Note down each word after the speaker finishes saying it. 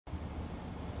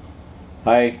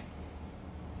Hi,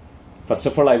 first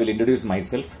of all, I will introduce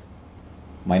myself.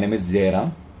 My name is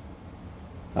Jairam.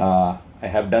 I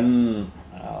have done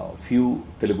few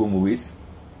Telugu movies.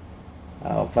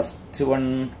 First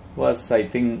one was, I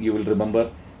think you will remember,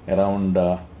 around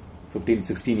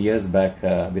 15-16 years back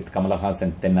with Kamal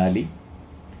Haasan Tenali.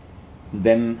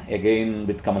 Then again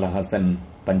with Kamal Haasan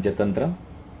Panchatantra.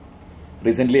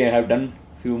 Recently I have done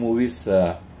few movies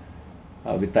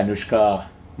with Anushka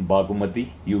Bagumati,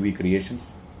 UV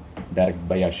Creations, directed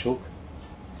by Ashok,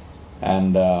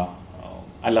 and Alla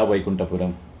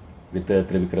Vaikuntapuram with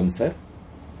Trivikram sir,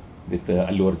 with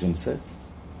Allu Arjun sir,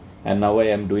 and now I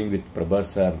am doing with Prabhas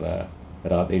sir,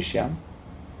 Radheshyam.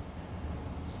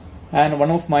 And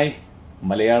one of my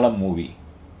Malayalam movie,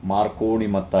 Markoni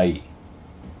Mattai,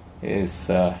 is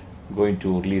going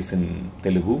to release in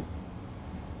Telugu.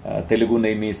 Telugu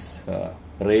name is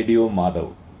Radio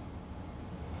Madhav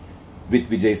with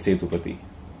Vijay Sethupathi.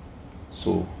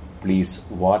 So please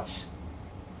watch,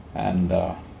 and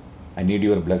I need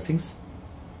your blessings,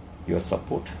 your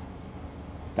support.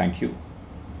 Thank you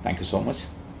so much.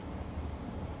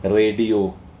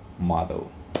 Radio Madhav,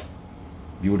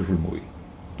 beautiful movie.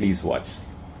 Please watch.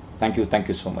 Thank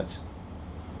you so much.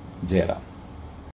 Jairam.